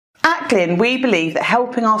At Glyn, we believe that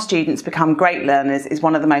helping our students become great learners is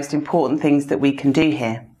one of the most important things that we can do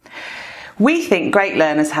here. We think great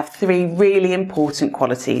learners have three really important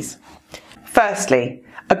qualities. Firstly,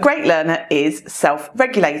 a great learner is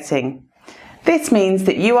self-regulating. This means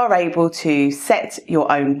that you are able to set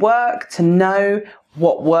your own work, to know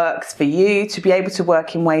what works for you, to be able to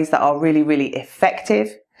work in ways that are really, really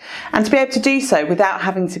effective, and to be able to do so without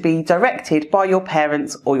having to be directed by your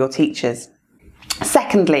parents or your teachers.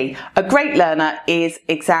 Secondly, a great learner is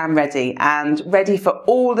exam ready and ready for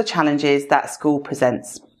all the challenges that school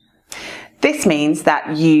presents. This means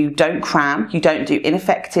that you don't cram, you don't do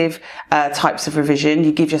ineffective types of revision,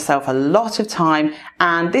 you give yourself a lot of time,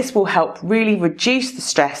 and this will help really reduce the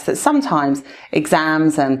stress that sometimes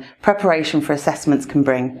exams and preparation for assessments can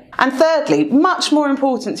bring. And thirdly, much more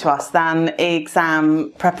important to us than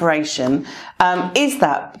exam preparation, is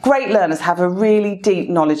that great learners have a really deep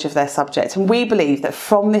knowledge of their subject, and we believe that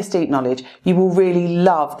from this deep knowledge you will really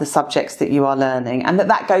love the subjects that you are learning, and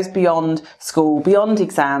that goes beyond school, beyond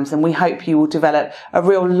exams, and we hope you will develop a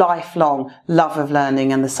real lifelong love of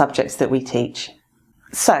learning and the subjects that we teach.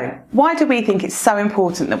 So, why do we think it's so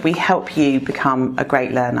important that we help you become a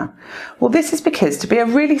great learner? Well, this is because to be a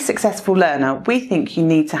really successful learner, we think you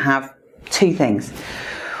need to have two things.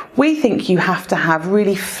 We think you have to have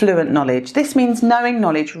really fluent knowledge. This means knowing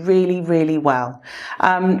knowledge really, really well.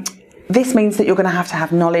 This means that you're going to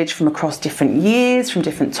have knowledge from across different years, from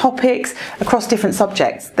different topics, across different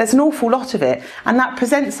subjects. There's an awful lot of it, and that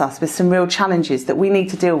presents us with some real challenges that we need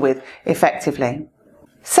to deal with effectively.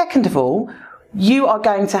 Second of all, you are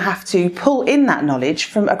going to have to pull in that knowledge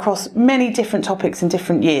from across many different topics in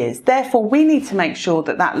different years. Therefore, we need to make sure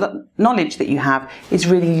that that knowledge that you have is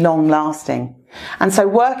really long lasting. And so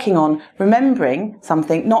working on remembering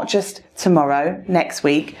something, not just tomorrow, next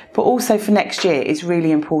week, but also for next year is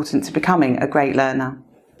really important to becoming a great learner.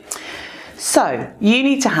 So you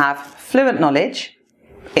need to have fluent knowledge,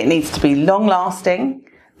 it needs to be long lasting,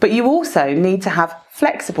 but you also need to have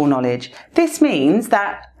flexible knowledge. This means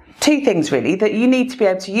that two things really, that you need to be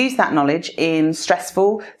able to use that knowledge in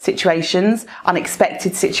stressful situations,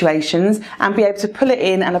 unexpected situations, and be able to pull it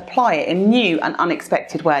in and apply it in new and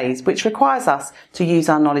unexpected ways, which requires us to use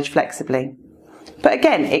our knowledge flexibly. But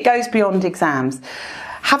again, it goes beyond exams.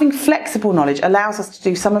 Having flexible knowledge allows us to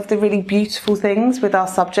do some of the really beautiful things with our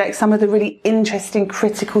subjects, some of the really interesting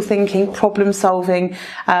critical thinking, problem solving,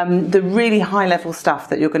 the really high level stuff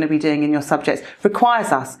that you're going to be doing in your subjects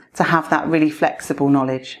requires us to have that really flexible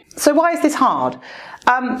knowledge. So why is this hard?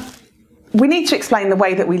 We need to explain the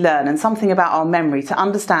way that we learn and something about our memory to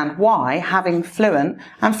understand why having fluent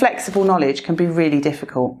and flexible knowledge can be really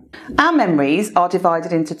difficult. Our memories are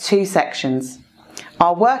divided into two sections.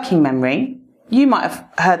 Our working memory. You might have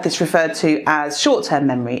heard this referred to as short-term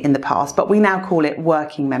memory in the past, but we now call it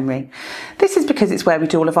working memory. This is because it's where we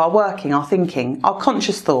do all of our working, our thinking, our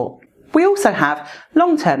conscious thought. We also have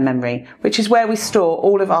long-term memory, which is where we store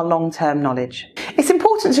all of our long-term knowledge. It's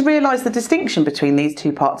important to realise the distinction between these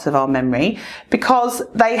two parts of our memory because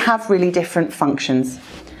they have really different functions.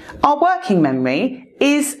 Our working memory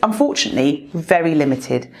is unfortunately very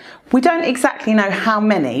limited. We don't exactly know how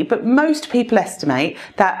many, but most people estimate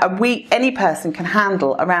that any person can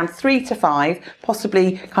handle around 3 to 5,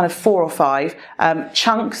 possibly kind of 4 or 5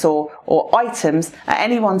 chunks or items at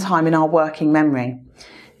any one time in our working memory.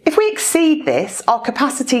 If we exceed this, our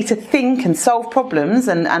capacity to think and solve problems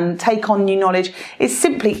and take on new knowledge is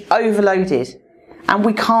simply overloaded, and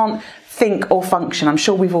we can't think or function. I'm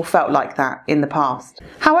sure we've all felt like that in the past.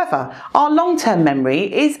 However, our long-term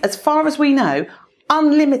memory is, as far as we know,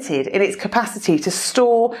 unlimited in its capacity to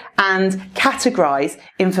store and categorise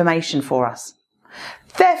information for us.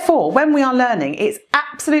 Therefore, when we are learning, it's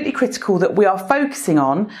absolutely critical that we are focusing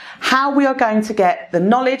on how we are going to get the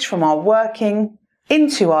knowledge from our working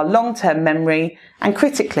into our long-term memory and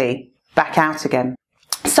critically back out again.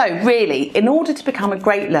 So really, in order to become a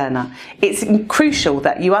great learner, it's crucial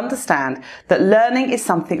that you understand that learning is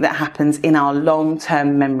something that happens in our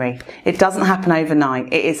long-term memory. It doesn't happen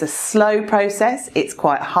overnight. It is a slow process, it's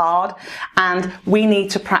quite hard, and we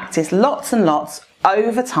need to practice lots and lots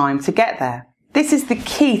over time to get there. This is the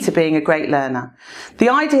key to being a great learner. The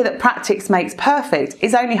idea that practice makes perfect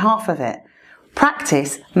is only half of it.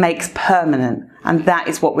 Practice makes permanent, and that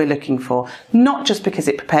is what we're looking for, not just because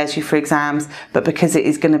it prepares you for exams, but because it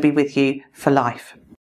is going to be with you for life.